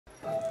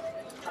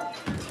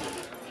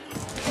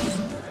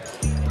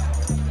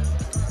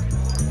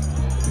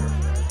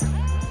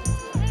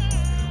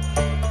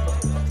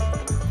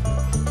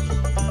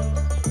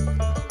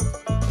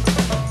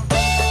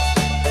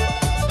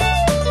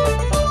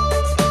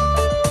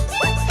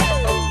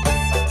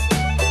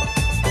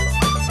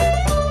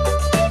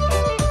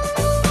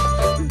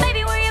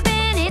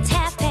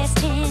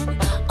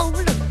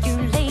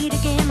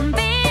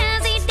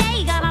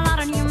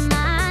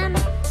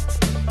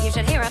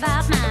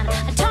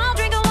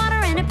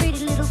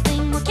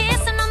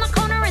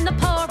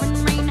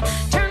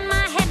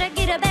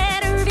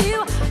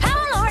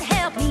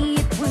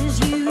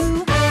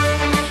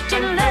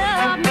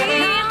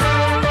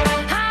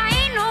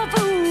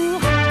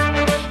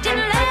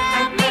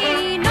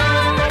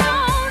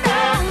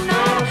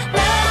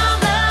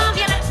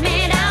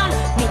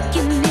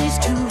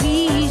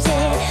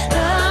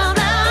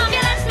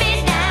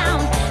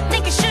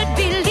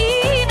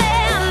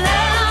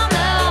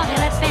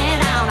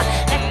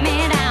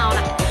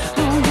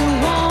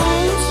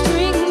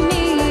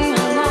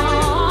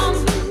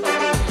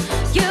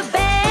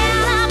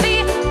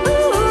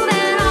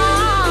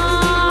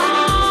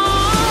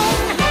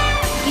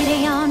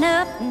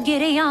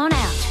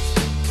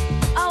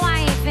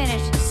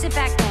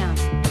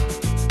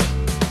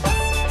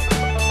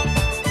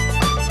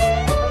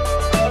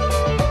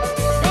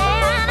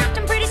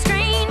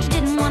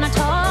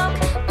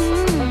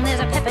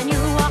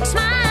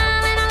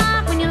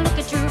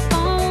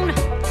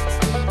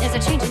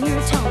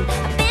on.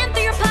 I've been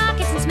through your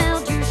pockets and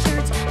smelled your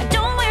shirts. I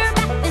don't wear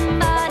Bath and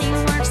Body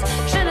Works.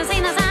 Should have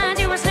seen the signs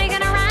you were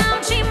sneaking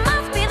around. She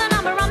must be the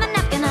number on the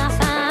napkin I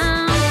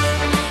found.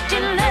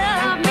 Didn't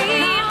love me,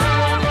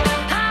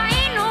 I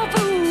ain't no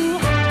fool.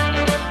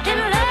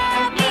 Didn't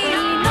love me,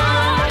 no,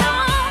 no,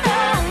 no,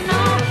 no.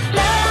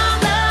 Love,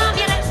 love,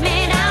 you let me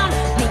down,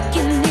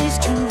 making this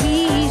too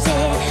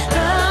easy.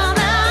 Love,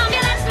 love,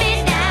 you let me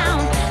down,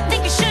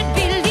 think you should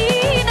be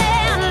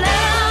leaving.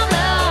 Love,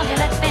 love, you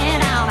let me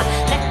down,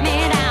 let me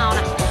down.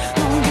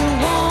 No, you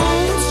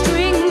won't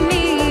string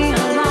me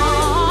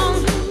along.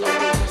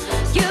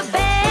 You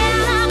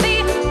better be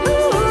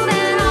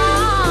moving on.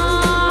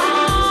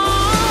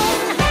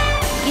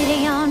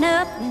 Giddy on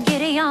up and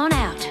giddy on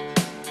out.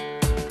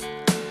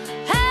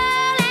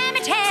 Oh, let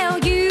me tell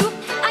you,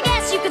 I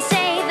guess you could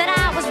say that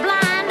I was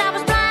blind. I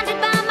was blinded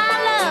by my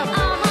love.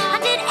 I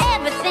did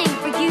everything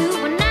for you,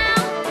 but now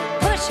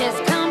push has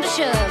come to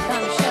shove.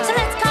 So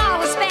let's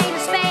call a spade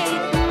a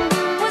spade.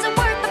 Was it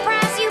worth the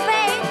price you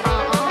paid?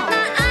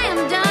 Now I am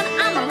done,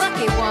 I'm a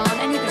lucky one,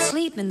 and you can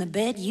sleep in the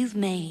bed you've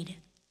made.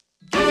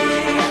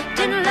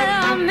 Didn't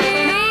love me,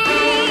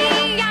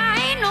 I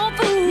ain't no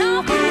fool.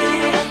 No,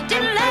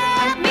 didn't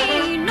love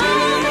me, no,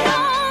 no,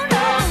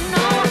 no,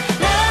 no.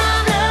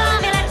 Love,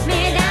 love, you let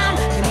me down,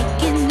 you're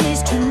making this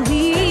too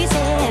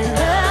easy.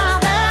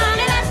 Love, love,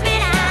 you let me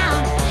down,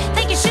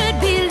 think you should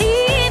be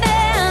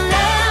leaving.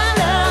 Love,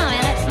 love,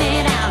 you let me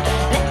down,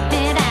 let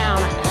me down.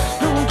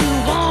 No, you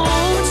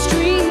won't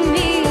string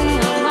me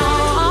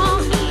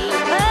along.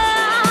 Oh,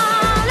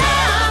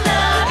 love,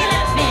 love, you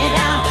let me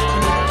down,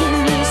 you're making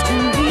this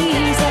too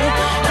easy.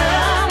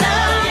 Love,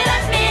 love, you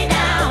let me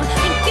down,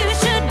 think you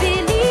should be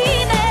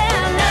leaving.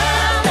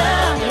 Love,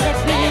 love, you let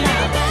me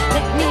down,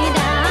 let me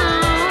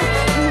down.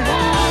 You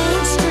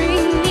won't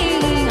string me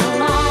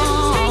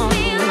along.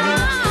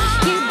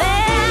 You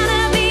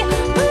better be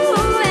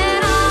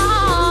moving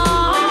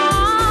on.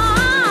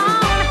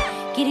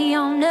 Giddy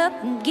on up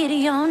and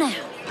giddy on out.